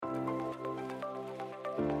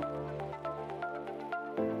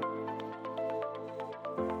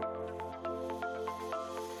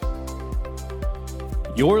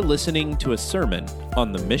You're listening to a sermon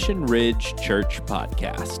on the Mission Ridge Church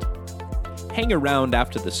podcast. Hang around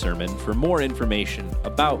after the sermon for more information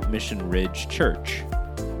about Mission Ridge Church.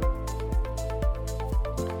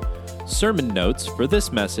 Sermon notes for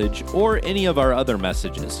this message or any of our other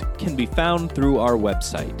messages can be found through our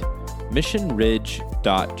website,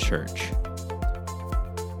 missionridge.church.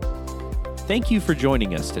 Thank you for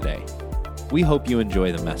joining us today. We hope you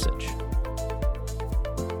enjoy the message.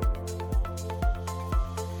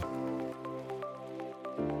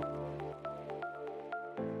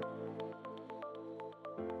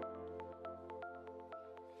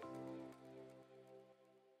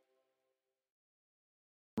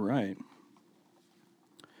 Right.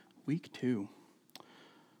 Week 2.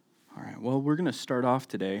 All right, well, we're going to start off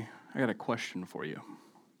today. I got a question for you.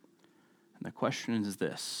 And the question is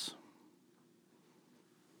this.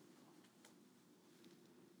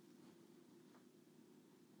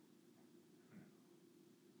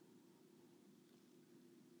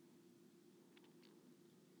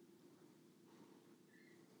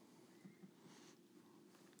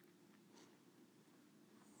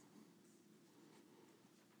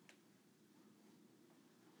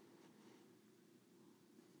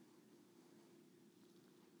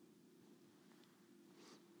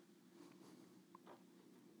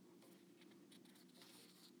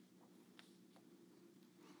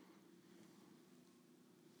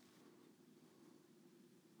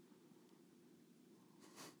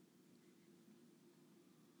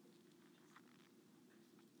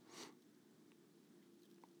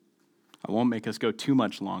 I won't make us go too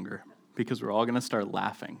much longer because we're all going to start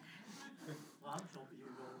laughing.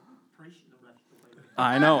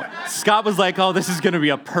 I know. Scott was like, oh, this is going to be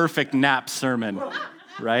a perfect nap sermon,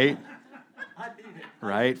 right?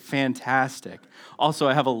 Right? Fantastic. Also,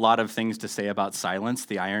 I have a lot of things to say about silence.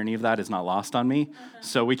 The irony of that is not lost on me.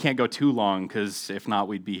 So we can't go too long because if not,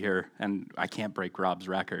 we'd be here and I can't break Rob's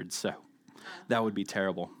record. So that would be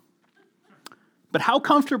terrible. But how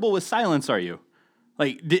comfortable with silence are you?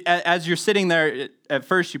 Like, as you're sitting there, at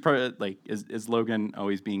first you probably, like, is Logan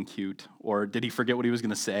always being cute? Or did he forget what he was going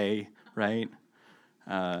to say, right?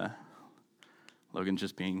 Logan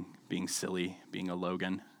just being silly, being a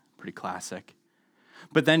Logan, pretty classic.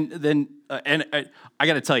 But then I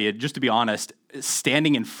got to tell you, just to be honest,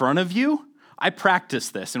 standing in front of you, I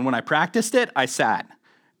practiced this. And when I practiced it, I sat.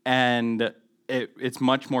 And it's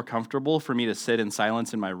much more comfortable for me to sit in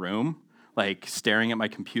silence in my room, like staring at my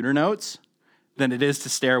computer notes, than it is to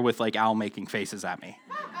stare with like Al making faces at me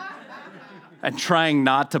and trying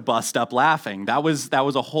not to bust up laughing. That was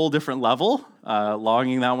a whole different level,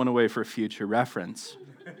 logging that one away for future reference.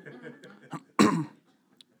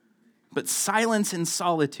 But silence and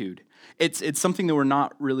solitude, it's something that we're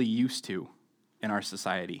not really used to in our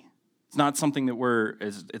society. It's not something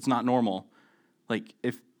that it's not normal. Like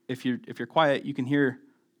if you're quiet, you can hear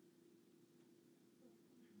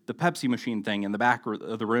the Pepsi machine thing in the back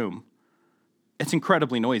of the room. It's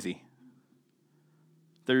incredibly noisy.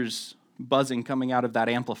 There's buzzing coming out of that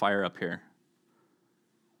amplifier up here.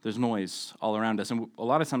 There's noise all around us, and a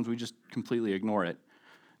lot of times we just completely ignore it.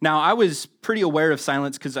 Now, I was pretty aware of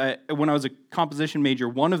silence because when I was a composition major,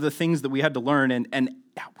 one of the things that we had to learn, and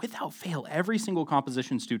without fail, every single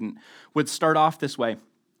composition student would start off this way.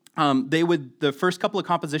 The first couple of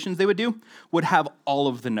compositions they would have all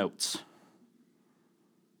of the notes.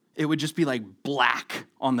 It would just be like black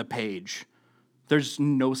on the page. There's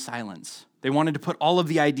no silence. They wanted to put all of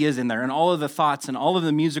the ideas in there and all of the thoughts and all of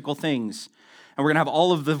the musical things. And we're going to have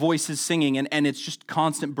all of the voices singing, and it's just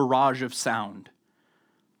constant barrage of sound.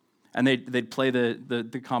 And they'd play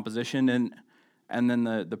the composition, and then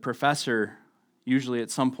the professor usually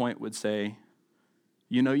at some point would say,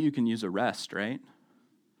 you know you can use a rest, right?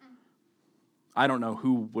 I don't know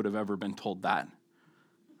who would have ever been told that.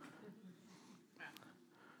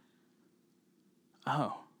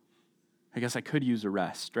 Oh. I guess I could use a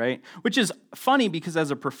rest, right? Which is funny because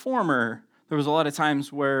as a performer, there was a lot of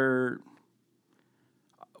times where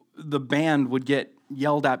the band would get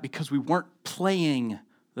yelled at because we weren't playing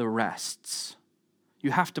the rests.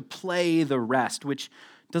 You have to play the rest, which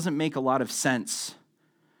doesn't make a lot of sense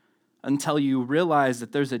until you realize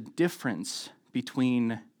that there's a difference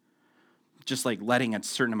between just like letting a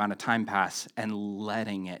certain amount of time pass and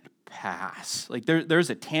letting it pass. Like there's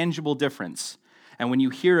a tangible difference. And when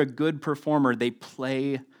you hear a good performer, they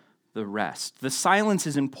play the rest. The silence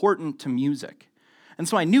is important to music. And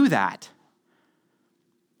so I knew that.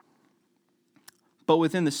 But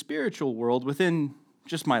within the spiritual world, within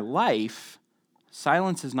just my life,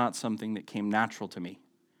 silence is not something that came natural to me.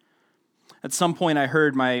 At some point, I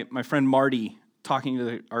heard my friend Marty talking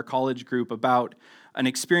to our college group about an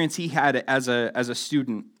experience he had as a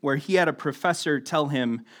student where he had a professor tell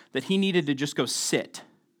him that he needed to just go sit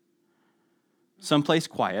someplace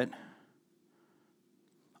quiet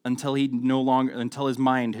until his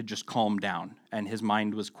mind had just calmed down and his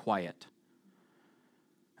mind was quiet.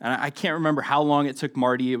 And I can't remember how long it took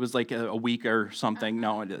Marty. It was like a week or something.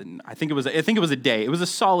 No, it didn't. I think it was a day. It was a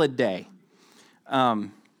solid day.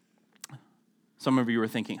 Some of you were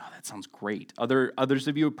thinking, "Oh, that sounds great." Others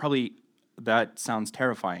of you probably, that sounds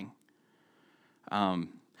terrifying.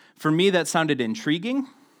 For me, that sounded intriguing.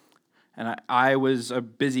 And I was a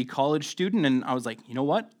busy college student, and I was like, you know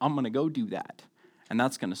what? I'm going to go do that. And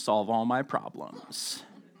that's going to solve all my problems.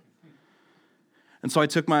 And so I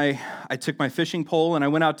took my fishing pole, and I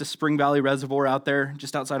went out to Spring Valley Reservoir out there,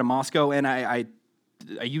 just outside of Moscow, and I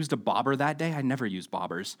used a bobber that day. I never used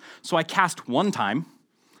bobbers. So I cast one time,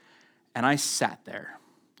 and I sat there.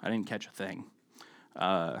 I didn't catch a thing.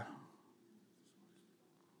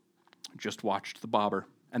 Just watched the bobber.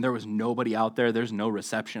 And there was nobody out there. There's no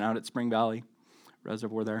reception out at Spring Valley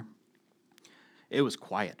Reservoir there. It was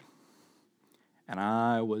quiet. And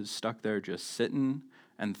I was stuck there just sitting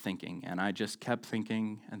and thinking. And I just kept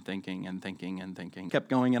thinking and thinking and thinking and thinking. Kept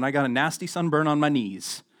going, and I got a nasty sunburn on my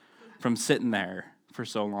knees from sitting there for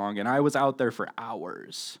so long. And I was out there for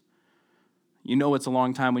hours. You know it's a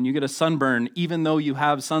long time when you get a sunburn, even though you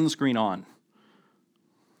have sunscreen on.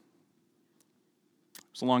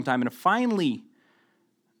 It's a long time. And finally,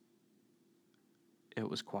 it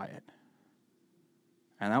was quiet.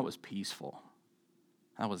 And that was peaceful.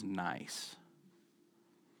 That was nice.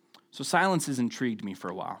 So silence has intrigued me for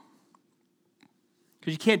a while.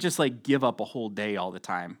 Because you can't just give up a whole day all the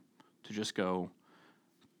time to just go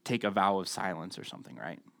take a vow of silence or something,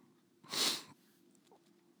 right?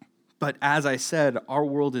 But as I said, our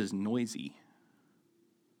world is noisy,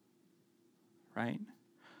 right?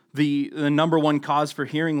 The number one cause for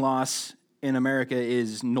hearing loss in America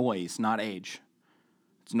is noise, not age.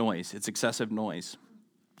 It's noise. It's excessive noise.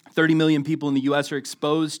 30 million people in the U.S. are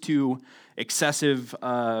exposed to excessive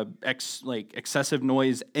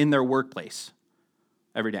noise in their workplace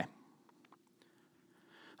every day.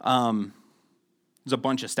 There's a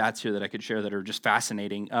bunch of stats here that I could share that are just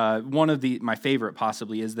fascinating. One of my favorite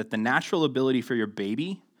possibly is that the natural ability for your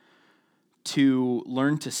baby to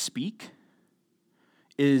learn to speak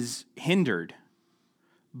is hindered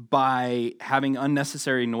by having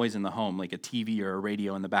unnecessary noise in the home, like a TV or a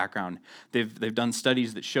radio in the background. They've done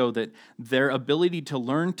studies that show that their ability to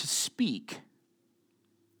learn to speak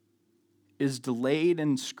is delayed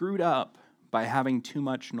and screwed up by having too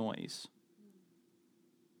much noise.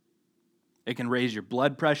 It can raise your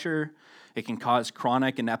blood pressure. It can cause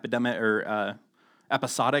chronic and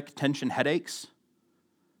episodic tension headaches.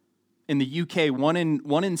 In the UK, one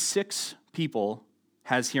in 6 people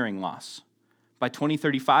has hearing loss. By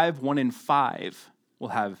 2035, 1 in 5 will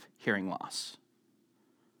have hearing loss.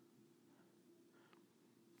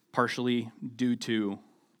 Partially due to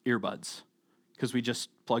earbuds, because we just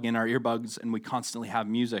plug in our earbuds and we constantly have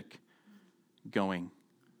music going.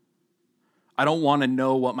 I don't want to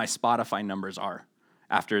know what my Spotify numbers are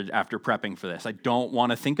after prepping for this. I don't want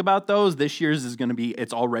to think about those. This year's is going to be,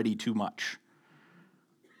 it's already too much,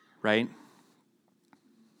 right?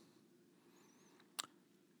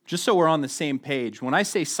 Just so we're on the same page, when I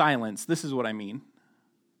say silence, this is what I mean.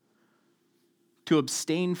 To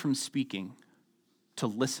abstain from speaking, to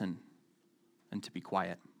listen, and to be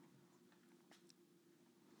quiet.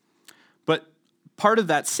 But part of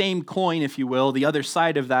that same coin, if you will, the other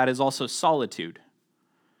side of that is also solitude.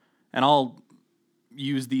 And I'll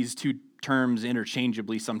use these two terms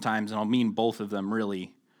interchangeably sometimes, and I'll mean both of them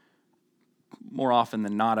really. More often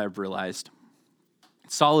than not, I've realized.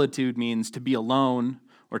 Solitude means to be alone,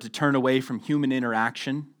 or to turn away from human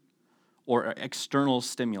interaction or external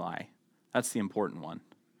stimuli. That's the important one.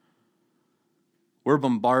 We're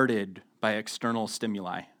bombarded by external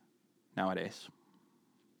stimuli nowadays.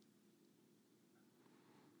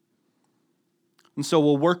 And so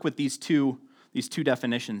we'll work with these two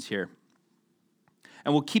definitions here.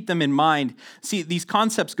 And we'll keep them in mind. See, these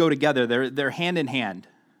concepts go together. They're hand in hand.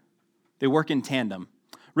 They work in tandem.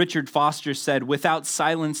 Richard Foster said, "Without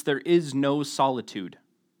silence, there is no solitude."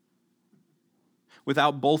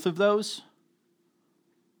 Without both of those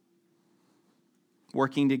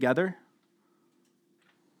working together,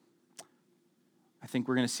 I think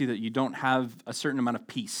we're going to see that you don't have a certain amount of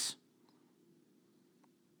peace.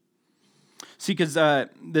 See, because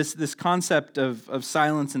this concept of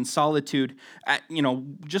silence and solitude,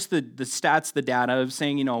 just the stats, the data of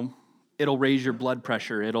saying, it'll raise your blood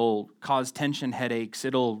pressure, it'll cause tension headaches,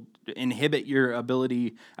 it'll inhibit your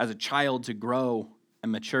ability as a child to grow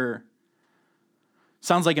and mature.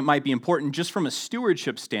 Sounds like it might be important just from a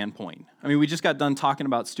stewardship standpoint. I mean, we just got done talking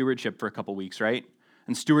about stewardship for a couple weeks, right?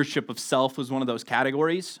 And stewardship of self was one of those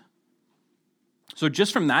categories. So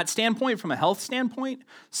just from that standpoint, from a health standpoint,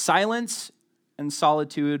 silence and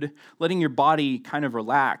solitude, letting your body kind of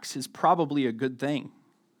relax is probably a good thing.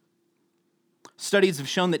 Studies have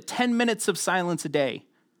shown that 10 minutes of silence a day,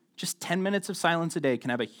 just 10 minutes of silence a day can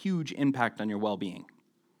have a huge impact on your well-being.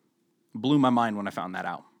 It blew my mind when I found that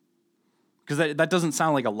out. Because that doesn't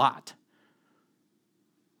sound like a lot.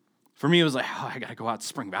 For me, it was like, I got to go out to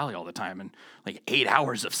Spring Valley all the time and like 8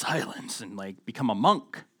 hours of silence and like become a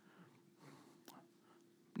monk.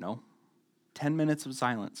 No, 10 minutes of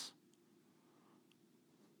silence.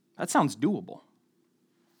 That sounds doable.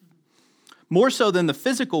 More so than the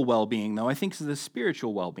physical well-being, though, I think is the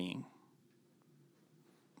spiritual well-being.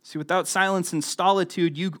 See, without silence and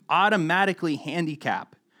solitude, you automatically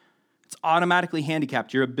handicap. It's automatically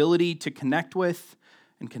handicapped. Your ability to connect with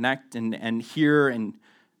and connect and hear and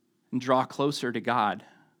draw closer to God.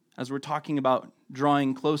 As we're talking about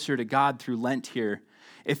drawing closer to God through Lent here,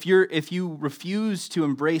 if you refuse to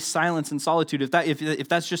embrace silence and solitude, if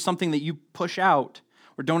that's just something that you push out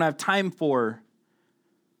or don't have time for,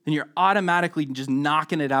 then you're automatically just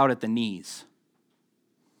knocking it out at the knees.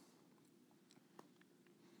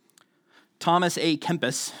 Thomas A.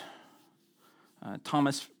 Kempis,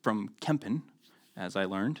 Thomas from Kempen, as I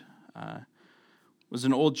learned, was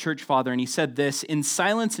an old church father, and he said this: "In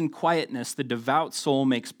silence and quietness, the devout soul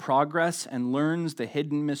makes progress and learns the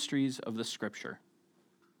hidden mysteries of the Scripture."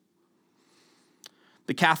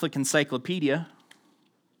 The Catholic Encyclopedia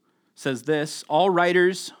says this: "All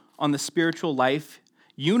writers on the spiritual life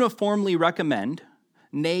uniformly recommend,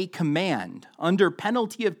 nay command, under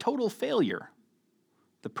penalty of total failure,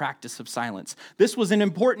 the practice of silence." This was an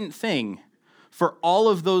important thing for all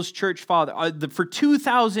of those church fathers. For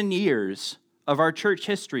 2,000 years of our church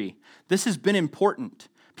history, this has been important.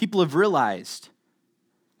 People have realized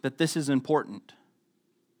that this is important.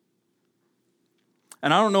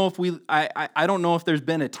 And I don't know if there's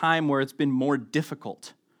been a time where it's been more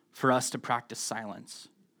difficult for us to practice silence,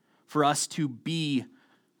 for us to be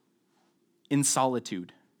in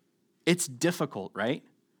solitude. It's difficult, right?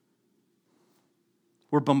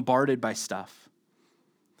 We're bombarded by stuff.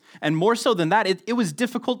 And more so than that, it was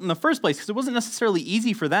difficult in the first place because it wasn't necessarily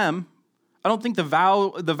easy for them. I don't think the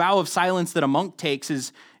vow of silence that a monk takes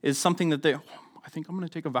is something that I think I'm going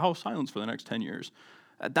to take a vow of silence for the next 10 years.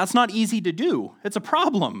 That's not easy to do. It's a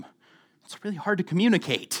problem. It's really hard to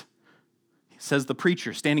communicate, says the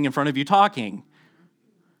preacher standing in front of you talking.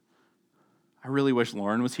 I really wish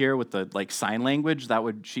Lauren was here with the sign language.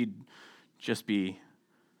 That'd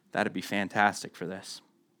be fantastic for this.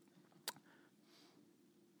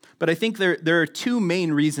 But I think there are two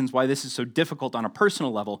main reasons why this is so difficult on a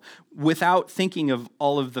personal level without thinking of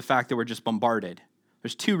all of the fact that we're just bombarded.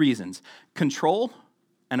 There's two reasons: control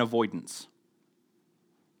and avoidance.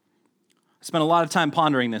 I spent a lot of time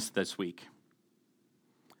pondering this week.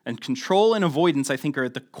 And control and avoidance, I think, are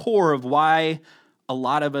at the core of why a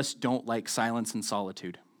lot of us don't like silence and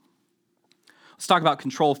solitude. Let's talk about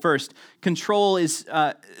control first. Control is,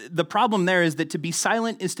 the problem there is that to be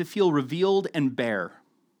silent is to feel revealed and bare.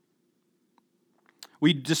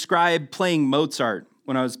 We described playing Mozart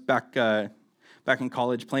when I was back in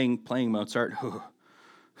college, playing Mozart.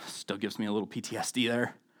 Still gives me a little PTSD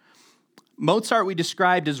there. Mozart we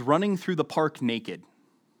described as running through the park naked.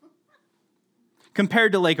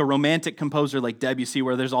 Compared to a romantic composer like Debussy,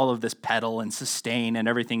 where there's all of this pedal and sustain and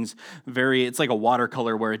everything's it's like a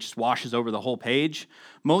watercolor where it just washes over the whole page.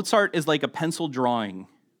 Mozart is like a pencil drawing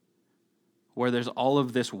where there's all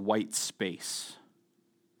of this white space.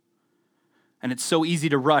 And it's so easy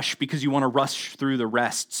to rush because you want to rush through the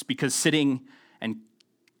rests, because sitting and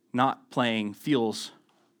not playing feels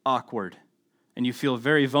awkward. And you feel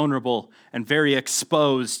very vulnerable and very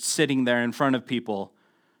exposed sitting there in front of people,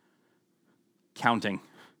 counting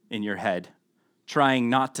in your head, trying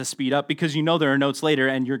not to speed up because you know there are notes later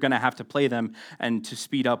and you're going to have to play them, and to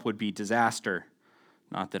speed up would be disaster.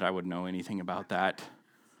 Not that I would know anything about that.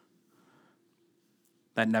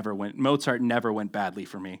 Mozart never went badly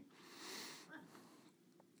for me.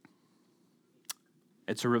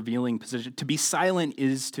 It's a revealing position. To be silent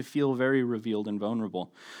is to feel very revealed and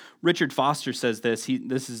vulnerable. Richard Foster says this.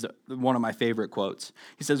 This is one of my favorite quotes.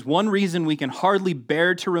 He says, "One reason we can hardly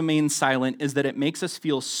bear to remain silent is that it makes us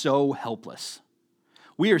feel so helpless.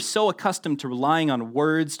 We are so accustomed to relying on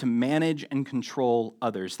words to manage and control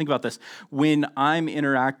others." Think about this. When I'm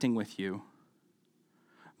interacting with you,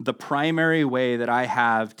 the primary way that I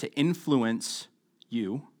have to influence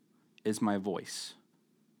you is my voice.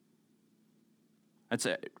 That's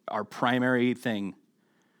our primary thing,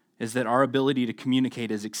 is that our ability to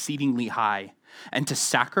communicate is exceedingly high. And to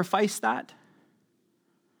sacrifice that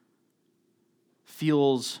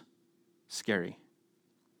feels scary.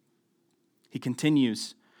 He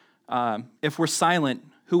continues, if we're silent,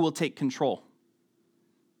 who will take control?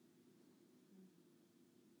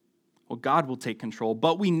 Well, God will take control,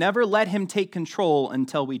 but we never let him take control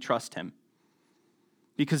until we trust him.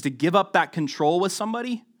 Because to give up that control with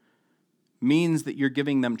somebody means that you're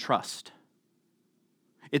giving them trust.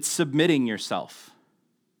 It's submitting yourself.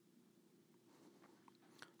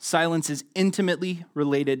 Silence is intimately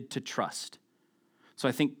related to trust. So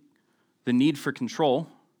I think the need for control,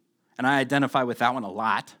 and I identify with that one a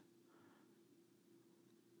lot.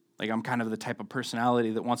 Like, I'm kind of the type of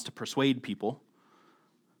personality that wants to persuade people.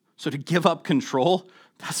 So to give up control,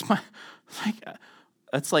 that's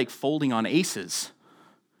like folding on aces.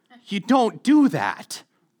 You don't do that,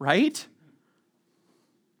 right?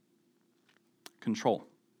 Control.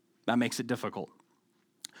 That makes it difficult.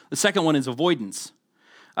 The second one is avoidance.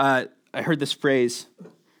 I heard this phrase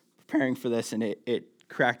preparing for this, and it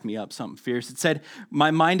cracked me up something fierce. It said,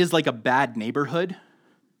 my mind is like a bad neighborhood.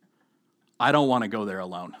 I don't want to go there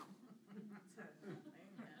alone.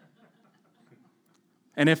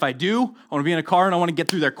 And if I do, I want to be in a car and I want to get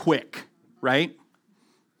through there quick, right?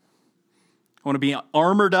 I want to be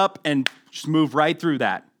armored up and just move right through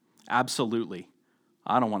that. Absolutely.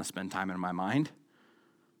 I don't want to spend time in my mind.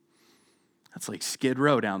 That's like Skid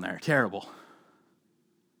Row down there. Terrible.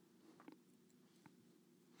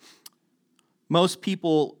 Most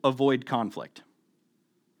people avoid conflict.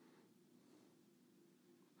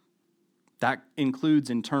 That includes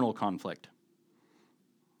internal conflict.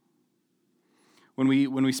 When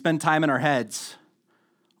we spend time in our heads,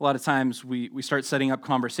 a lot of times we start setting up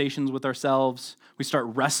conversations with ourselves. We start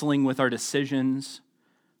wrestling with our decisions.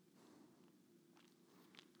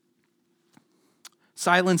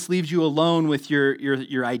 Silence leaves you alone with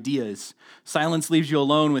your ideas. Silence leaves you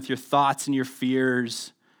alone with your thoughts and your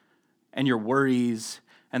fears and your worries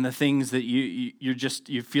and the things that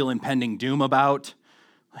you feel impending doom about.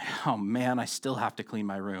 Oh man, I still have to clean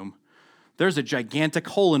my room. There's a gigantic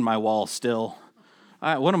hole in my wall still.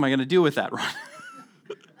 What am I going to do with that, Ron?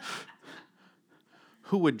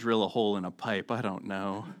 Who would drill a hole in a pipe? I don't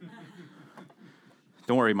know.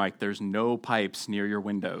 Don't worry, Mike. There's no pipes near your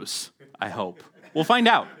windows, I hope. We'll find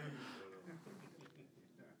out.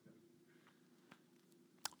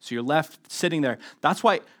 So you're left sitting there. That's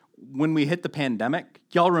why when we hit the pandemic,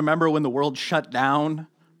 y'all remember when the world shut down?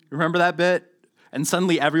 Remember that bit? And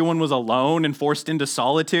suddenly everyone was alone and forced into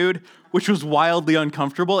solitude, which was wildly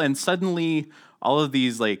uncomfortable. And suddenly all of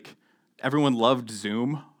these, everyone loved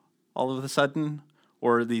Zoom all of a sudden.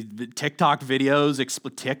 Or the TikTok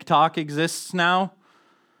videos, TikTok exists now.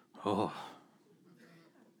 Oh.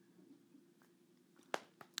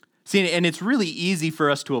 See, and it's really easy for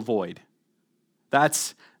us to avoid.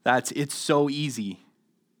 It's so easy.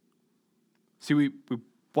 See, we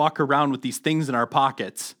walk around with these things in our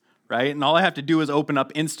pockets, right? And all I have to do is open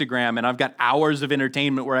up Instagram, and I've got hours of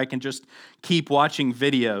entertainment where I can just keep watching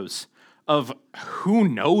videos of who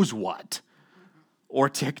knows what. Or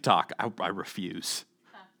TikTok. I refuse.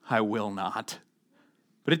 I will not.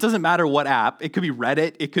 But it doesn't matter what app. It could be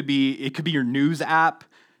Reddit. It could be your news app.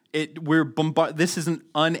 This is an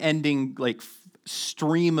unending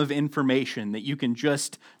stream of information that you can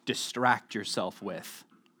just distract yourself with,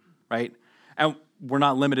 right? And we're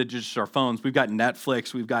not limited to just our phones. We've got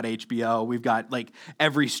Netflix. We've got HBO. We've got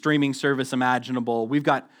every streaming service imaginable. We've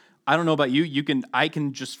got. I don't know about you. I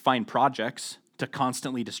can just find projects to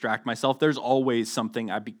constantly distract myself. There's always something.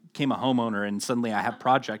 I became a homeowner and suddenly I have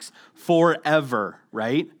projects forever,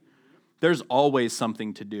 right? There's always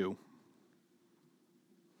something to do.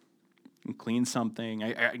 I can clean something.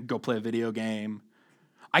 I can go play a video game.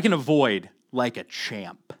 I can avoid like a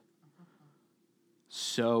champ.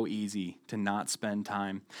 So easy to not spend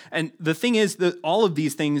time. And the thing is that all of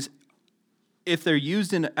these things, if they're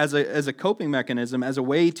used as a coping mechanism, as a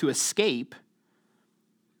way to escape,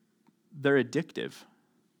 they're addictive.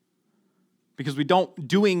 Because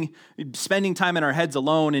spending time in our heads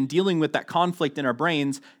alone and dealing with that conflict in our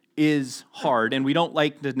brains is hard, and we don't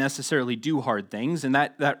like to necessarily do hard things, and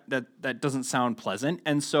that doesn't sound pleasant.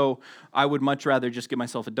 And so I would much rather just give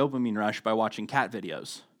myself a dopamine rush by watching cat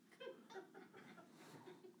videos.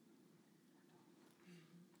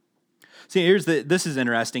 See, this is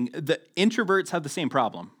interesting. The introverts have the same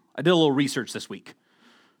problem. I did a little research this week.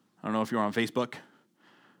 I don't know if you're on Facebook,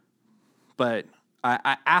 but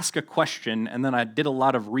I asked a question, and then I did a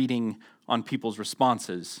lot of reading on people's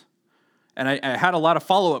responses. And I had a lot of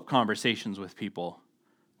follow-up conversations with people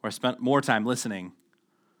where I spent more time listening.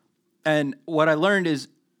 And what I learned is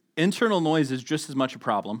internal noise is just as much a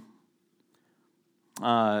problem.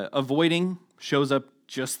 Avoiding shows up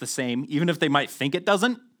just the same, even if they might think it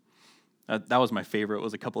doesn't. That was my favorite. It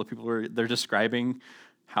was a couple of people where they're describing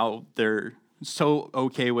how they're so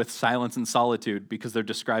okay with silence and solitude because they're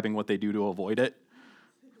describing what they do to avoid it.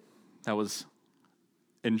 That was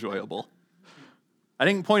enjoyable. I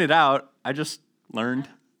didn't point it out. I just learned.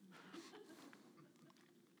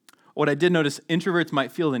 What I did notice, introverts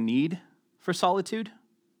might feel the need for solitude.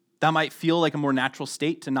 That might feel like a more natural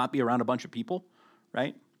state to not be around a bunch of people,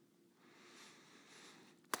 right?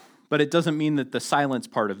 But it doesn't mean that the silence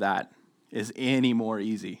part of that is any more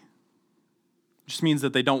easy. It just means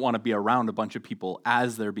that they don't want to be around a bunch of people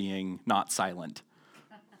as they're being not silent.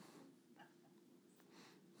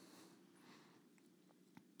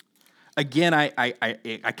 Again,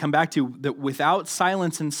 I come back to that without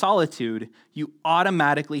silence and solitude, you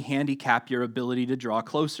automatically handicap your ability to draw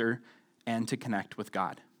closer and to connect with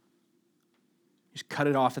God. You just cut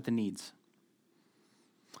it off at the needs.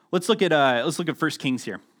 Let's look at 1 Kings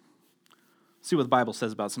here. See what the Bible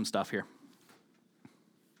says about some stuff here.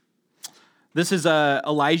 This is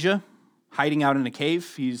Elijah hiding out in a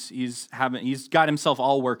cave. He's got himself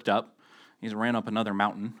all worked up. He's ran up another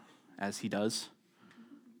mountain, as he does.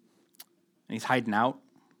 And he's hiding out.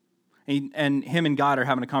 And him and God are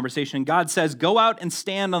having a conversation. And God says, "Go out and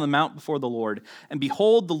stand on the mount before the Lord. And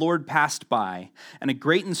behold, the Lord passed by, and a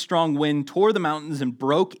great and strong wind tore the mountains and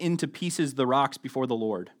broke into pieces the rocks before the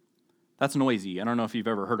Lord." That's noisy. I don't know if you've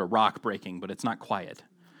ever heard a rock breaking, but it's not quiet.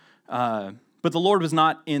 But the Lord was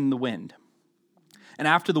not in the wind. And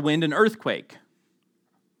after the wind, an earthquake.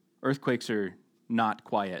 Earthquakes are not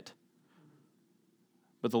quiet.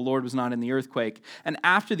 But the Lord was not in the earthquake. And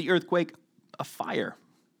after the earthquake, a fire.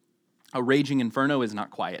 A raging inferno is not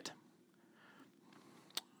quiet.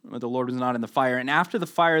 But the Lord was not in the fire. And after the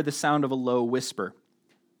fire, the sound of a low whisper.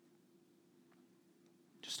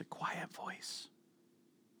 Just a quiet voice.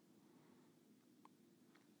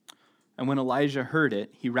 And when Elijah heard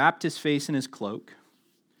it, he wrapped his face in his cloak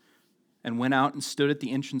and went out and stood at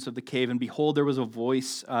the entrance of the cave. And behold, there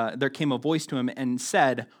came a voice to him and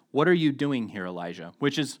said, "What are you doing here, Elijah?"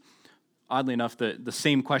 Which is, oddly enough, the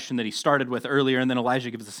same question that he started with earlier, and then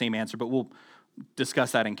Elijah gives the same answer, but we'll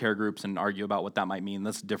discuss that in care groups and argue about what that might mean.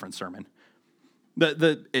 That's a different sermon.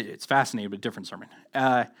 It's fascinating, but a different sermon.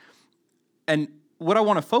 And what I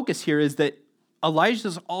want to focus here is that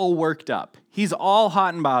Elijah's all worked up. He's all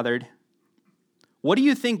hot and bothered. What do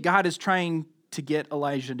you think God is trying to get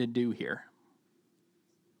Elijah to do here?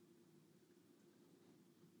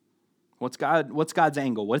 What's God's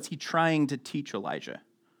angle? What's he trying to teach Elijah?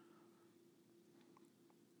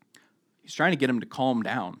 He's trying to get him to calm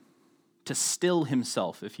down, to still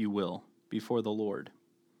himself, if you will, before the Lord,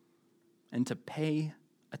 and to pay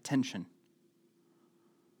attention.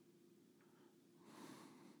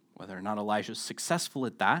 Whether or not Elijah's successful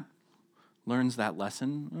at that, learns that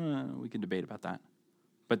lesson, we can debate about that.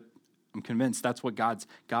 But I'm convinced that's what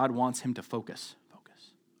God wants him to focus.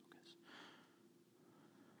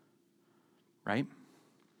 Right?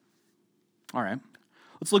 All right.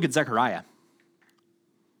 Let's look at Zechariah.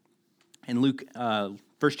 In Luke,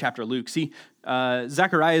 first chapter of Luke. See,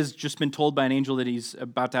 Zechariah has just been told by an angel that he's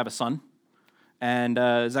about to have a son. And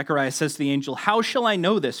Zechariah says to the angel, "How shall I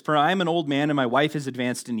know this? For I am an old man and my wife is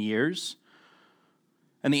advanced in years."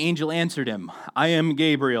 And the angel answered him, "I am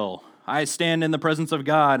Gabriel. I stand in the presence of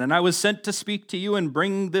God, and I was sent to speak to you and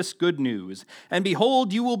bring this good news. And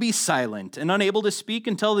behold, you will be silent and unable to speak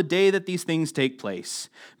until the day that these things take place,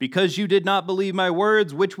 because you did not believe my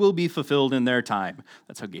words, which will be fulfilled in their time."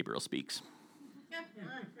 That's how Gabriel speaks.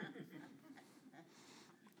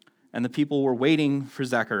 And the people were waiting for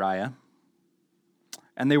Zechariah,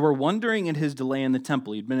 and they were wondering at his delay in the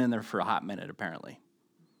temple. He'd been in there for a hot minute, apparently.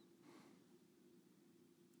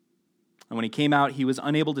 And when he came out, he was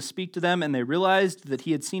unable to speak to them, and they realized that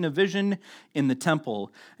he had seen a vision in the temple,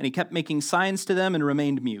 and he kept making signs to them and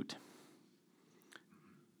remained mute.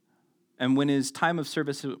 And when his time of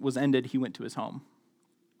service was ended, he went to his home.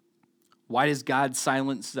 Why does God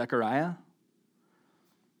silence Zechariah?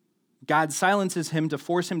 God silences him to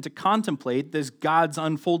force him to contemplate this God's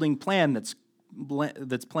unfolding plan that's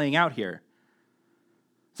playing out here.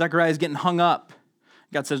 Zechariah is getting hung up.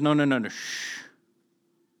 God says, no, shh.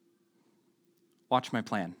 Watch my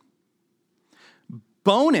plan.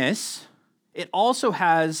 Bonus, it also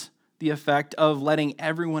has the effect of letting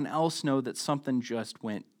everyone else know that something just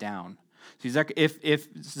went down. See, if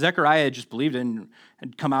Zechariah had just believed it and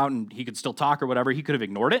had come out and he could still talk or whatever, he could have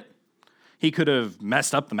ignored it. He could have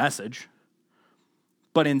messed up the message.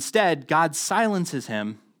 But instead, God silences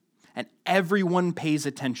him, and everyone pays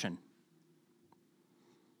attention.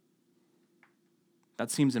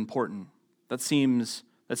 That seems important. That seems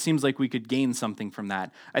like we could gain something from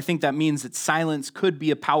that. I think that means that silence could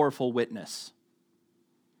be a powerful witness.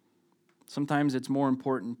 Sometimes it's more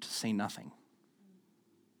important to say nothing,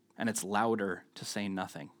 and it's louder to say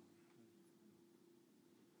nothing.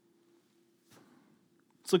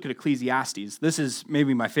 Let's look at Ecclesiastes. This is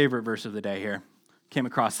maybe my favorite verse of the day here. Came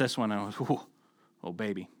across this one and I was, oh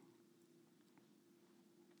baby.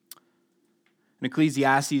 In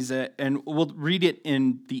Ecclesiastes, and we'll read it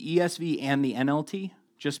in the ESV and the NLT,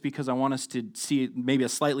 just because I want us to see maybe a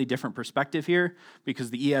slightly different perspective here,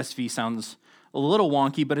 because the ESV sounds a little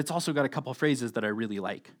wonky, but it's also got a couple phrases that I really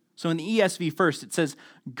like. So in the ESV first, it says,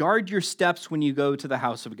 "Guard your steps when you go to the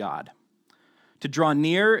house of God. To draw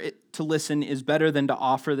near to listen is better than to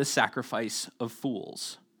offer the sacrifice of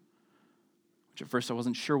fools." Which at first I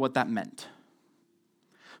wasn't sure what that meant.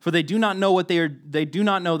 "For they do not know that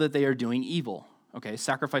they are doing evil." Okay,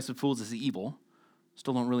 sacrifice of fools is evil.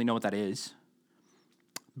 Still don't really know what that is.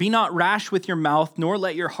 "Be not rash with your mouth, nor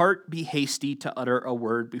let your heart be hasty to utter a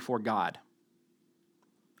word before God."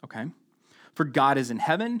 Okay. "For God is in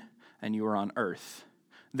heaven, and you are on earth.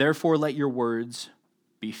 Therefore let your words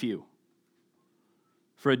be few.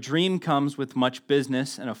 For a dream comes with much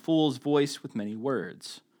business, and a fool's voice with many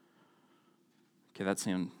words." Okay, that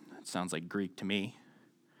sounds like Greek to me,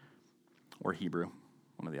 or Hebrew,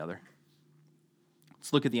 one or the other.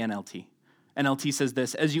 Let's look at the NLT. NLT says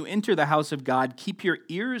this: "As you enter the house of God, keep your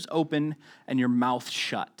ears open and your mouth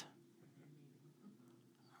shut."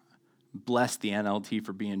 Bless the NLT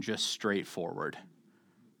for being just straightforward.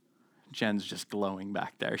 Jen's just glowing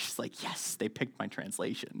back there. She's like, yes, they picked my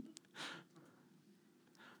translation.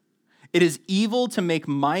 "It is evil to make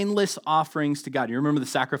mindless offerings to God." You remember the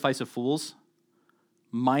sacrifice of fools?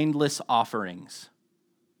 Mindless offerings.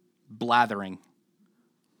 Blathering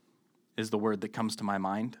is the word that comes to my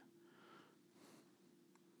mind.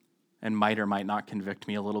 And might or might not convict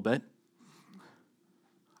me a little bit.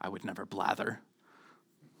 I would never blather.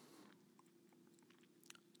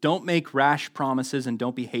 "Don't make rash promises and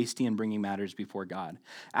don't be hasty in bringing matters before God.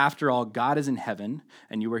 After all, God is in heaven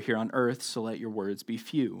and you are here on earth, so let your words be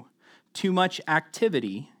few. Too much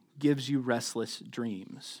activity gives you restless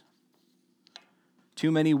dreams.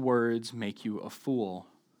 Too many words make you a fool."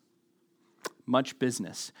 Much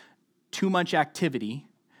business. Too much activity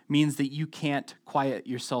means that you can't quiet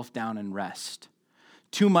yourself down and rest.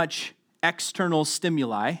 Too much external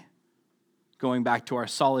stimuli, going back to our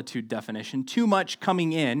solitude definition, too much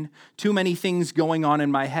coming in, too many things going on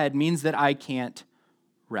in my head means that I can't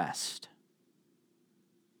rest.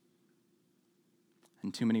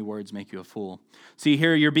 And too many words make you a fool. See,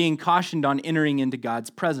 here you're being cautioned on entering into God's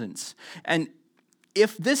presence. And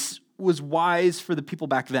if this was wise for the people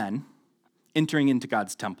back then, entering into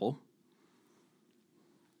God's temple,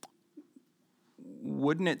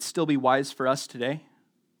 wouldn't it still be wise for us today?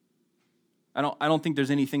 I don't think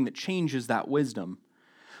there's anything that changes that wisdom.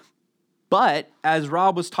 But as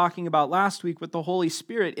Rob was talking about last week with the Holy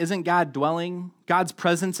Spirit, isn't God dwelling? God's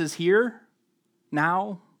presence is here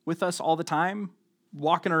now with us all the time,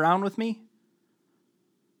 walking around with me.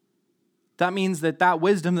 That means that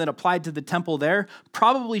wisdom that applied to the temple there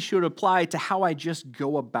probably should apply to how I just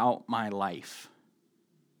go about my life.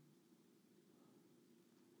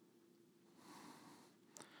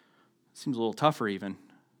 Seems a little tougher even,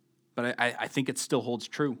 but I think it still holds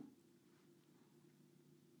true.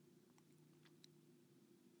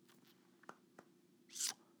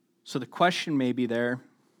 So the question may be there,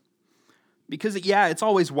 because it's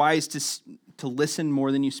always wise to listen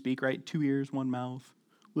more than you speak, right? 2 ears, 1 mouth.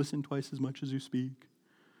 Listen twice as much as you speak.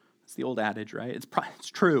 It's the old adage, right? It's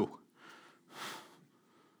true.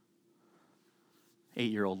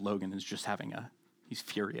 8-year-old Logan is just he's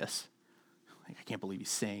furious. Like, I can't believe he's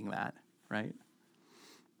saying that, right?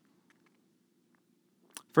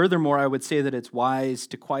 Furthermore, I would say that it's wise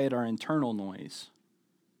to quiet our internal noise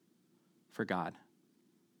for God.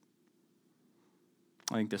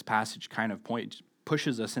 I think this passage kind of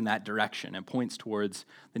pushes us in that direction and points towards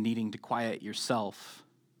the needing to quiet yourself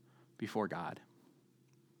before God.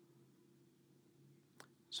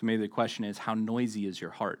 So maybe the question is, how noisy is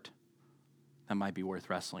your heart? That might be worth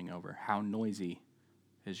wrestling over. How noisy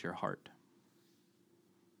is your heart?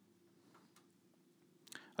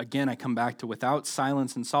 Again, I come back to without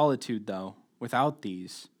silence and solitude, though, without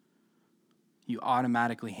these, you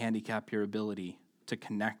automatically handicap your ability to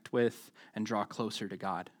connect with and draw closer to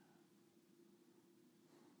God.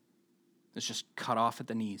 It's just cut off at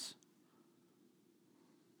the knees.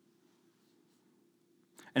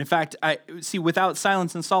 And in fact, without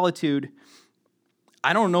silence and solitude,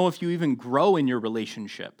 I don't know if you even grow in your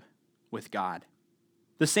relationship with God.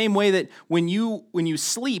 The same way that when you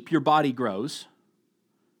sleep, your body grows.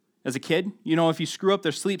 As a kid, if you screw up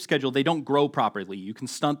their sleep schedule, they don't grow properly. You can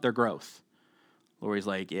stunt their growth. Lori's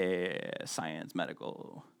like, yeah, science,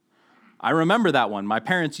 medical. I remember that one. My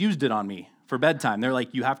parents used it on me for bedtime. They're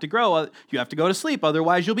like, you have to grow, you have to go to sleep,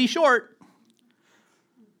 otherwise you'll be short.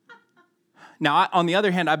 Now, on the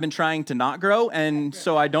other hand, I've been trying to not grow, and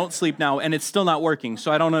so I don't sleep now, and it's still not working,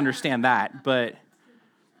 so I don't understand that. But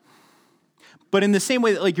in the same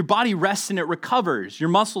way that like your body rests and it recovers, your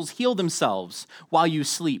muscles heal themselves while you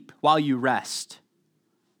sleep, while you rest,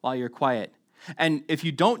 while you're quiet. And if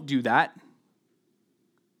you don't do that,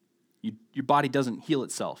 your body doesn't heal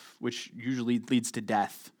itself, which usually leads to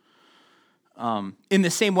death. In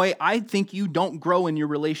the same way, I think you don't grow in your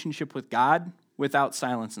relationship with God without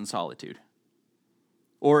silence and solitude.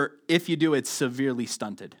 Or if you do, it's severely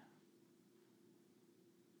stunted.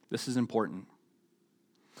 This is important.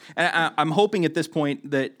 And I'm hoping at this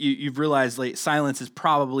point that you've realized like, silence is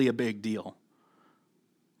probably a big deal.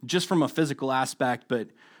 Just from a physical aspect, but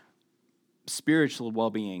spiritual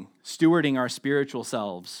well-being, stewarding our spiritual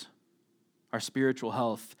selves, our spiritual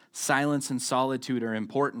health, silence and solitude are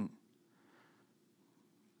important.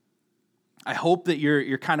 I hope that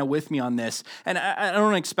you're kind of with me on this. And I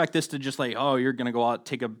don't expect this to just like, oh, you're going to go out,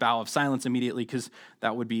 take a vow of silence immediately, because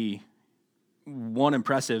that would be, one,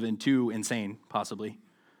 impressive, and two, insane, possibly.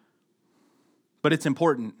 But it's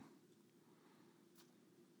important.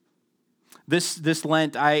 This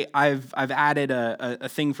Lent, I've added a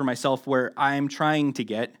thing for myself where I'm trying to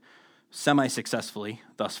get, semi-successfully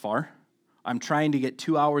thus far, I'm trying to get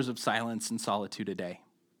 2 hours of silence and solitude a day.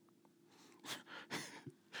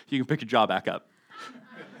 You can pick your jaw back up.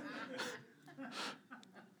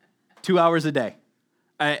 2 hours a day.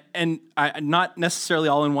 And not necessarily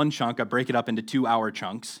all in one chunk. I break it up into 2-hour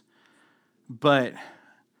chunks. But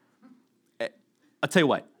I'll tell you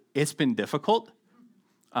what, it's been difficult.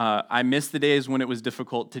 I miss the days when it was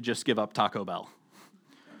difficult to just give up Taco Bell.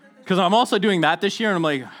 Because I'm also doing that this year, and I'm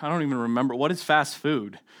like, I don't even remember. What is fast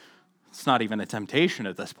food? It's not even a temptation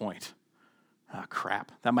at this point. Oh,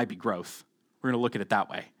 crap. That might be growth. We're going to look at it that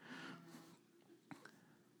way.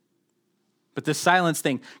 But this silence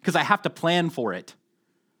thing, because I have to plan for it.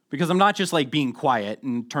 Because I'm not just like being quiet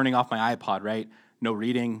and turning off my iPod, right? No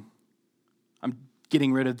reading. I'm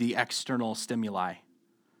getting rid of the external stimuli.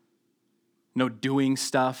 No doing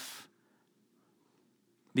stuff.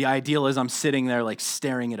 The ideal is I'm sitting there like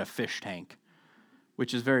staring at a fish tank,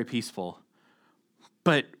 which is very peaceful.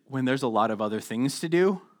 But when there's a lot of other things to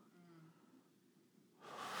do,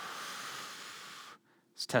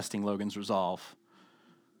 it's testing Logan's resolve.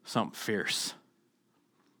 Something fierce.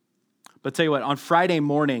 But tell you what, on Friday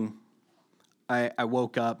morning, I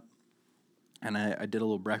woke up and I did a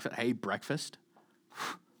little breakfast. Hey, breakfast.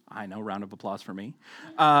 I know, round of applause for me.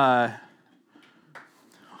 Not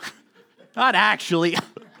actually.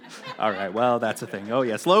 All right, well, that's a thing. Oh,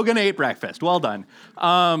 yes, Logan ate breakfast. Well done.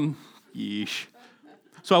 Yeesh.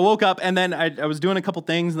 So I woke up, and then I was doing a couple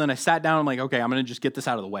things, and then I sat down. I'm like, okay, I'm going to just get this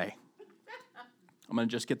out of the way. I'm going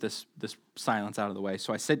to just get this silence out of the way.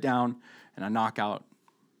 So I sit down, and I knock out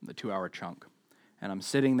the 2-hour chunk. And I'm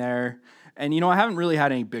sitting there, and, I haven't really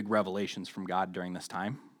had any big revelations from God during this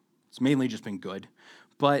time. It's mainly just been good.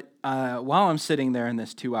 But while I'm sitting there in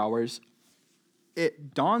this 2 hours,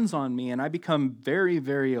 it dawns on me, and I become very,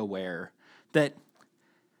 very aware that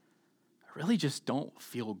I really just don't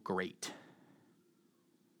feel great.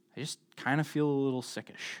 I just kind of feel a little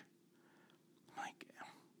sickish. I'm like,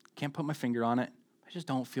 can't put my finger on it. I just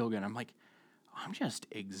don't feel good. I'm like, I'm just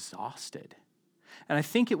exhausted. And I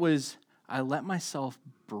think it was, I let myself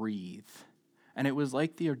breathe. And it was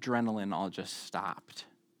like the adrenaline all just stopped.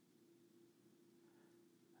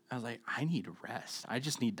 I was like, I need rest.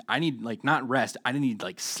 I need like, not rest, I need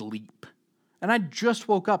like sleep. And I just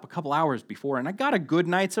woke up a couple hours before, and I got a good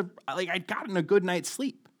night's, I'd gotten a good night's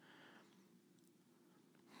sleep.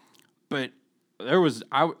 But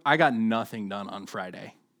I got nothing done on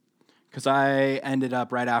Friday. Because I ended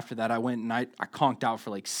up, right after that, I went and I conked out for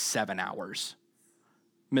like 7 hours.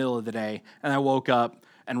 Middle of the day. And I woke up,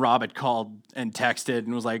 and Rob had called and texted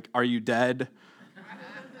and was like, are you dead?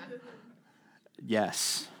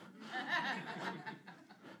 Yes.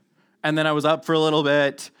 And then I was up for a little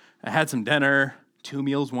bit. I had some dinner, 2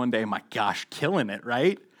 meals one day. My gosh, killing it,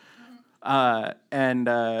 right? And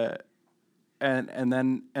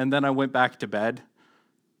then I went back to bed,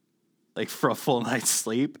 like for a full night's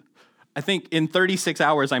sleep. I think in 36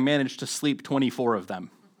 hours, I managed to sleep 24 of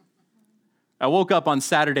them. I woke up on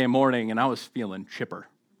Saturday morning, and I was feeling chipper.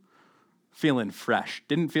 feeling fresh.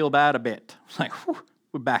 Didn't feel bad a bit. Like, whew,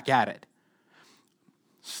 we're back at it.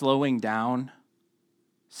 Slowing down,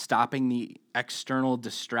 stopping the external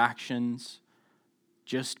distractions,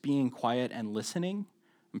 just being quiet and listening.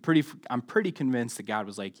 I'm pretty convinced that God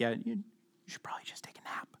was like, yeah, you should probably just take a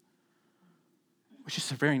nap. Which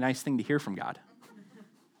is a very nice thing to hear from God.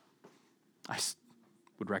 I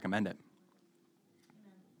would recommend it.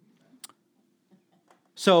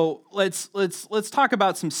 So let's talk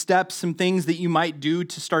about some steps, some things that you might do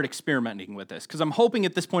to start experimenting with this. Because I'm hoping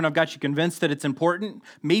at this point I've got you convinced that it's important,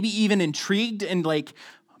 maybe even intrigued, and like,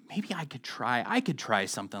 maybe I could try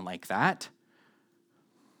something like that.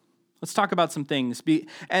 Let's talk about some things.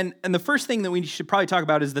 And the first thing that we should probably talk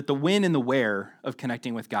about is that the when and the where of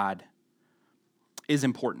connecting with God is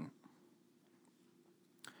important.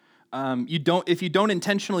 If you don't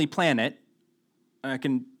intentionally plan it, I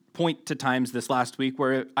can point to times this last week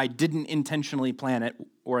where I didn't intentionally plan it,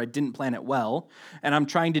 or I didn't plan it well, and I'm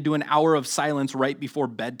trying to do an hour of silence right before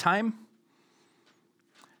bedtime.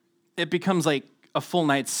 It becomes like a full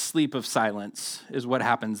night's sleep of silence is what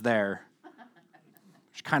happens there,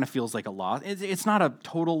 which kind of feels like a loss. It's not a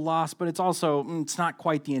total loss, but it's not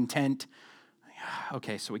quite the intent.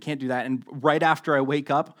 Okay, so we can't do that. And right after I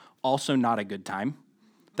wake up, also not a good time.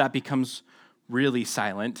 That becomes really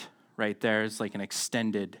silent. Right there is like an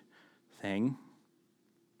extended thing.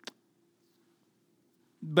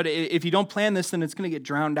 But if you don't plan this, then it's going to get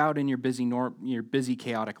drowned out in your busy,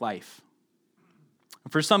 chaotic life.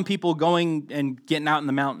 For some people, going and getting out in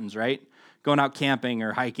the mountains, right? Going out camping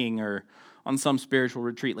or hiking or on some spiritual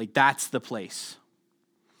retreat, like that's the place.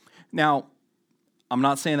 Now, I'm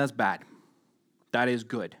not saying that's bad. That is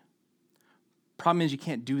good. Problem is you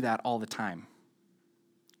can't do that all the time.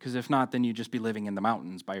 Because if not, then you'd just be living in the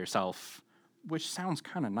mountains by yourself, which sounds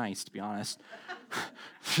kind of nice, to be honest.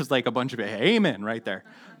 Just like a bunch of amen right there.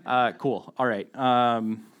 Cool. All right. We're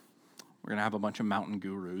going to have a bunch of mountain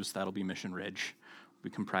gurus. That'll be Mission Ridge. We'll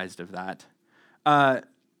be comprised of that. But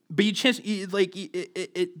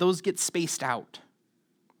those get spaced out.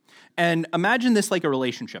 And imagine this like a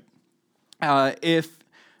relationship. If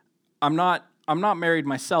I'm not married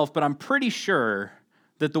myself, but I'm pretty sure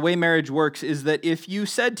that the way marriage works is that if you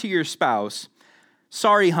said to your spouse,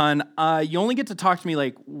 sorry, hon, you only get to talk to me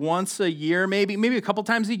like once a year, maybe a couple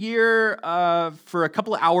times a year for a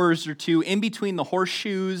couple of hours or two in between the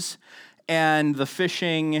horseshoes and the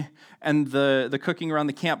fishing and the cooking around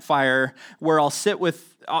the campfire, where I'll sit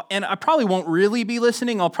with, and I probably won't really be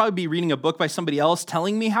listening. I'll probably be reading a book by somebody else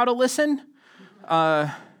telling me how to listen.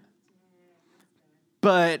 But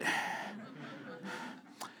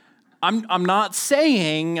I'm not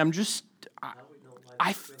saying,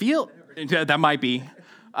 I feel, that might be,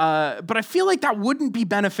 but I feel like that wouldn't be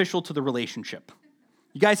beneficial to the relationship.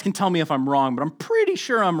 You guys can tell me if I'm wrong, but I'm pretty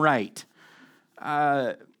sure I'm right.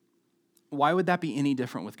 Why would that be any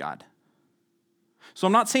different with God? So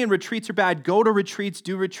I'm not saying retreats are bad. Go to retreats,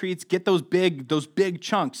 do retreats, get those big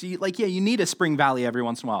chunks. You need a Spring Valley every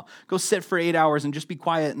once in a while. Go sit for 8 hours and just be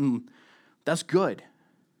quiet, and that's good.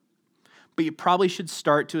 But you probably should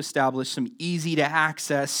start to establish some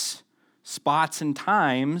easy-to-access spots and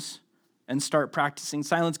times and start practicing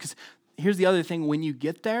silence. Because here's the other thing. When you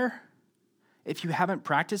get there, if you haven't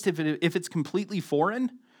practiced, if it's completely foreign,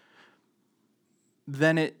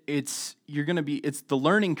 then the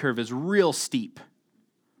learning curve is real steep.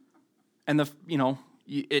 And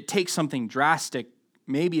it takes something drastic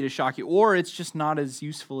maybe to shock you, or it's just not as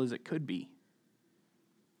useful as it could be.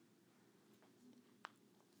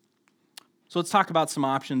 So let's talk about some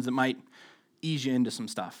options that might ease you into some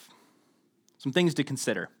stuff. Some things to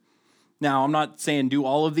consider. Now, I'm not saying do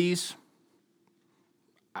all of these.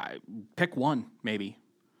 Pick one, maybe.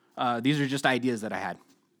 These are just ideas that I had.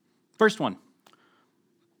 First one,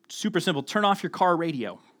 super simple. Turn off your car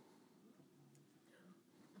radio.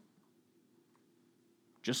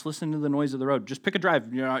 Just listen to the noise of the road. Just pick a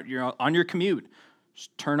drive. You're on your commute.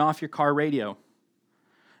 Just turn off your car radio.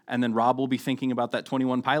 And then Rob will be thinking about that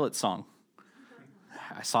 21 Pilots song.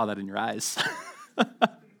 I saw that in your eyes.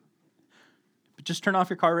 But just turn off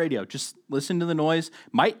your car radio. Just listen to the noise.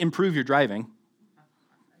 Might improve your driving.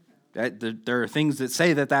 There are things that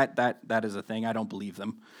say that is a thing. I don't believe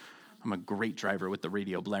them. I'm a great driver with the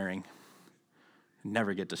radio blaring.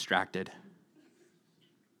 Never get distracted.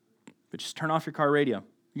 But just turn off your car radio.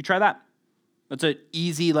 You try that. That's an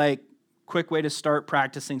easy, quick way to start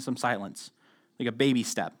practicing some silence. Like a baby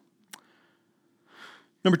step.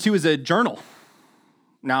 Number 2 is a journal.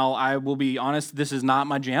 Now, I will be honest, this is not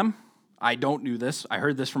my jam. I don't do this. I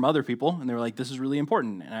heard this from other people, and they were like, this is really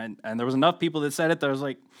important. And there was enough people that said it that I was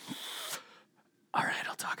like, all right,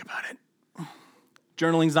 I'll talk about it.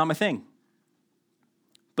 Journaling's not my thing.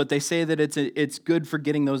 but they say that it's good for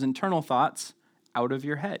getting those internal thoughts out of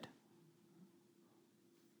your head.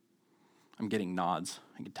 I'm getting nods.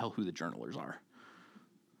 I can tell who the journalers are.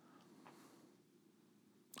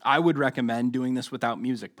 I would recommend doing this without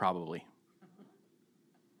music, probably.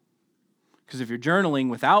 Because if you're journaling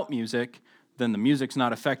without music, then the music's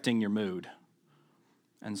not affecting your mood.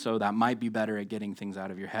 And so that might be better at getting things out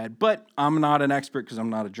of your head. But I'm not an expert because I'm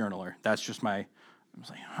not a journaler. That's just I was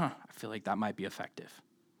like, I feel like that might be effective.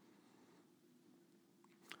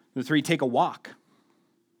 Number 3, take a walk.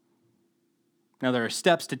 Now, there are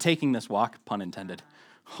steps to taking this walk, pun intended.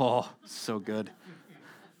 Oh, so good.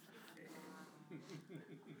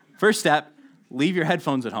 First step, leave your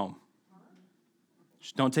headphones at home.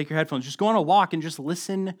 Just don't take your headphones. Just go on a walk and just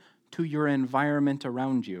listen to your environment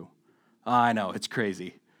around you. I know, it's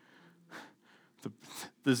crazy.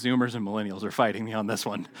 The Zoomers and millennials are fighting me on this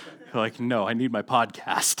one. They're like, no, I need my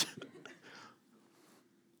podcast.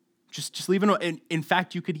 Just leave it. In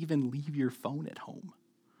fact, you could even leave your phone at home.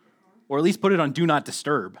 Or at least put it on Do Not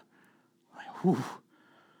Disturb. Like,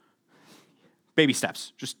 baby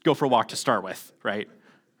steps. Just go for a walk to start with, right?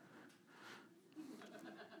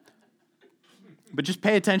 But just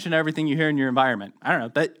pay attention to everything you hear in your environment. I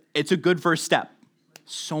don't know. It's a good first step.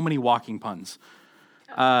 So many walking puns.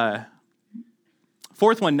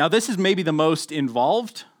 Fourth one. Now, this is maybe the most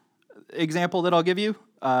involved example that I'll give you.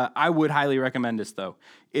 I would highly recommend this, though,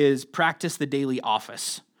 is practice the daily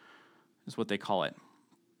office, is what they call it.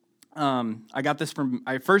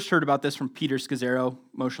 I first heard about this from Peter Scazzaro,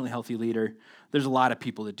 emotionally healthy leader. There's a lot of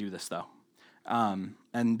people that do this, though.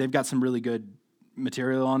 And they've got some really good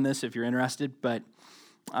material on this if you're interested. But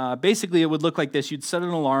basically, it would look like this. You'd set an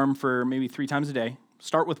alarm for maybe 3 times a day.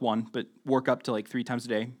 Start with 1, but work up to like 3 times a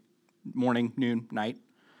day, morning, noon, night.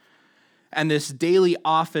 And this daily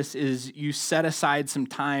office is you set aside some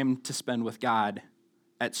time to spend with God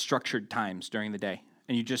at structured times during the day.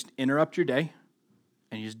 And you just interrupt your day,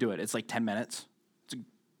 and you just do it. It's like 10 minutes. It's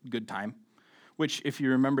a good time. Which, if you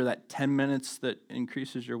remember that 10 minutes that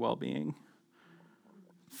increases your well-being,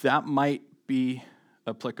 that might be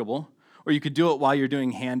applicable. Or you could do it while you're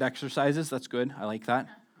doing hand exercises. That's good. I like that.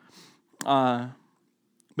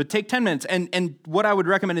 But take 10 minutes. And what I would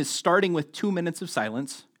recommend is starting with 2 minutes of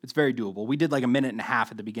silence. It's very doable. We did like 1.5 minutes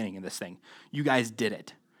at the beginning of this thing. You guys did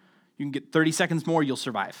it. You can get 30 seconds more, you'll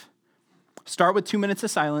survive. Start with 2 minutes of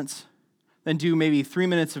silence. Then do maybe 3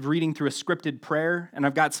 minutes of reading through a scripted prayer. And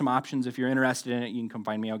I've got some options. If you're interested in it, you can come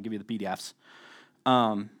find me. I'll give you the PDFs.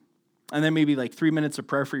 And then maybe like 3 minutes of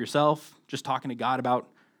prayer for yourself, just talking to God about,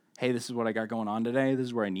 hey, this is what I got going on today. This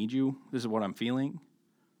is where I need you. This is what I'm feeling.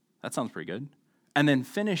 That sounds pretty good. And then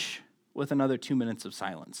finish with another 2 minutes of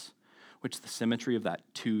silence, which the symmetry of that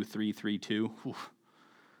 2, 3, 3, 2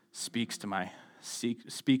 speaks to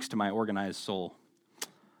my organized soul.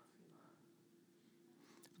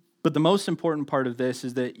 But the most important part of this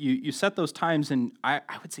is that you set those times, and I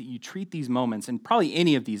would say you treat these moments, and probably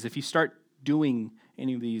any of these, if you start doing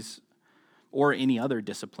any of these or any other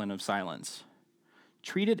discipline of silence,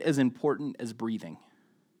 treat it as important as breathing.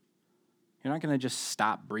 You're not going to just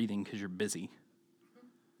stop breathing because you're busy.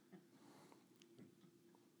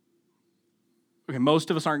 Okay,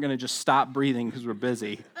 most of us aren't going to just stop breathing because we're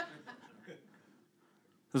busy.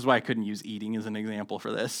 This is why I couldn't use eating as an example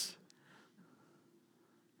for this.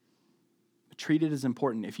 But treat it as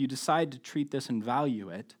important. If you decide to treat this and value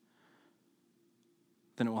it,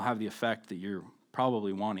 then it will have the effect that you're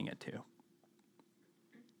probably wanting it to.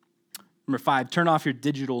 Number 5, turn off your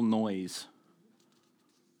digital noise.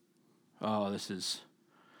 Oh,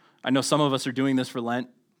 I know some of us are doing this for Lent,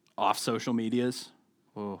 off social medias.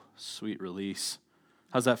 Oh, sweet release.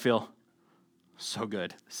 How's that feel? So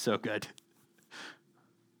good, so good.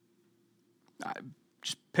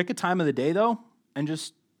 Just pick a time of the day, though, and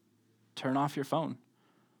just turn off your phone.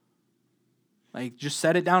 Like, just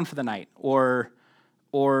set it down for the night.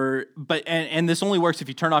 And this only works if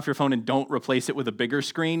you turn off your phone and don't replace it with a bigger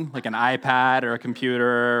screen, like an iPad or a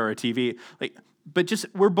computer or a TV. But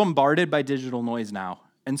we're bombarded by digital noise now.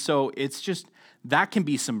 And so it's just, that can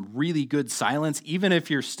be some really good silence, even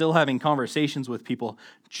if you're still having conversations with people,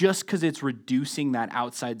 just because it's reducing that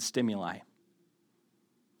outside stimuli.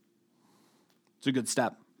 It's a good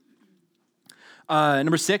step.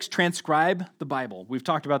 Number 6, transcribe the Bible. We've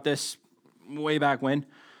talked about this way back when,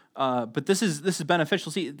 but this is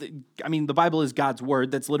beneficial. See, the Bible is God's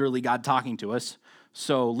word. That's literally God talking to us.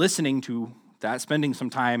 So listening to that, spending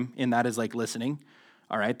some time in that is like listening.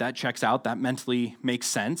 All right, that checks out. That mentally makes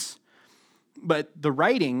sense. But the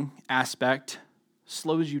writing aspect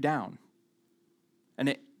slows you down.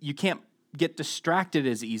 And you can't get distracted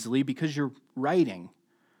as easily because you're writing.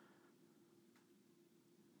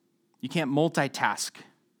 You can't multitask.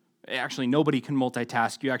 Actually, nobody can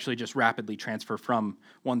multitask. You actually just rapidly transfer from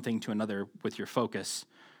one thing to another with your focus.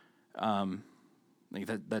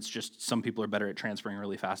 That's just, some people are better at transferring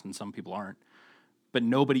really fast and some people aren't. But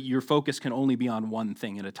your focus can only be on one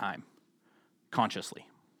thing at a time, consciously.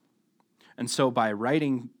 And so by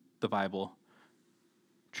writing the Bible,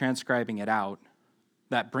 transcribing it out,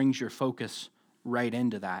 that brings your focus right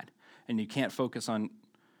into that. And you can't focus on,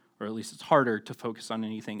 or at least it's harder to focus on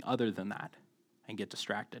anything other than that and get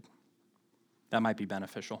distracted. That might be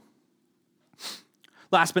beneficial.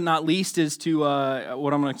 Last but not least is to,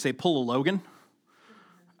 what I'm going to say, pull a Logan,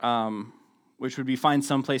 which would be find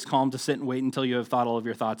someplace calm to sit and wait until you have thought all of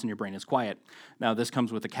your thoughts and your brain is quiet. Now, this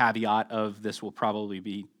comes with a caveat of this will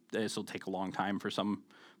take a long time for some.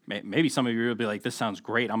 Maybe some of you will be like, this sounds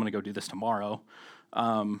great, I'm going to go do this tomorrow.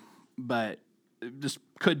 But this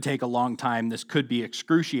could take a long time. This could be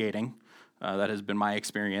excruciating. That has been my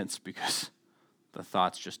experience because the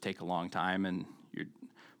thoughts just take a long time.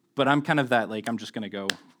 But I'm kind of that, like, I'm just going to go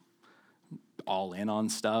all in on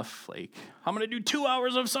stuff. Like, I'm going to do 2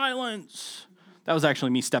 hours of silence. That was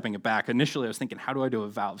actually me stepping it back. Initially, I was thinking, how do I do a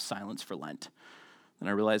vow of silence for Lent? And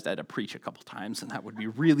I realized I had to preach a couple times, and that would be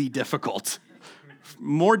really difficult.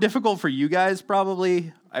 More difficult for you guys,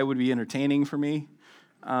 probably. It would be entertaining for me.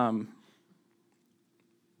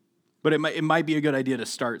 But it might be a good idea to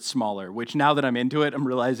start smaller, which now that I'm into it, I'm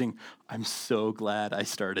realizing I'm so glad I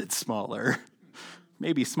started smaller.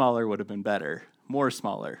 Maybe smaller would have been better. More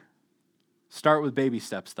smaller. Start with baby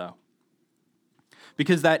steps, though.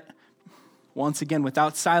 Because that, once again,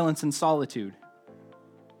 without silence and solitude,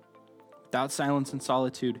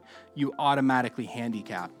 you automatically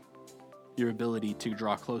handicap your ability to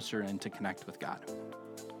draw closer and to connect with God.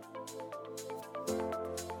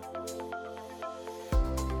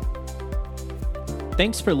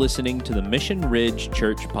 Thanks for listening to the Mission Ridge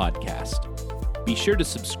Church podcast. Be sure to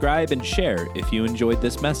subscribe and share if you enjoyed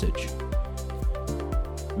this message.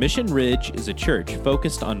 Mission Ridge is a church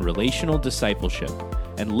focused on relational discipleship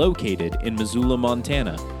and located in Missoula,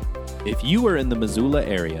 Montana. If you are in the Missoula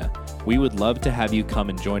area, we would love to have you come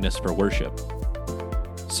and join us for worship.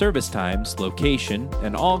 Service times, location,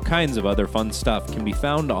 and all kinds of other fun stuff can be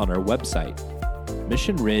found on our website,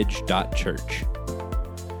 missionridge.church.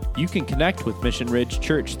 You can connect with Mission Ridge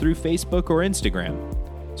Church through Facebook or Instagram,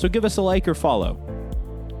 so give us a like or follow.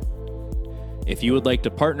 If you would like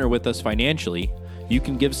to partner with us financially, you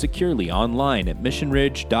can give securely online at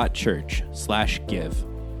missionridge.church/give.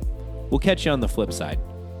 We'll catch you on the flip side.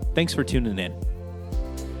 Thanks for tuning in.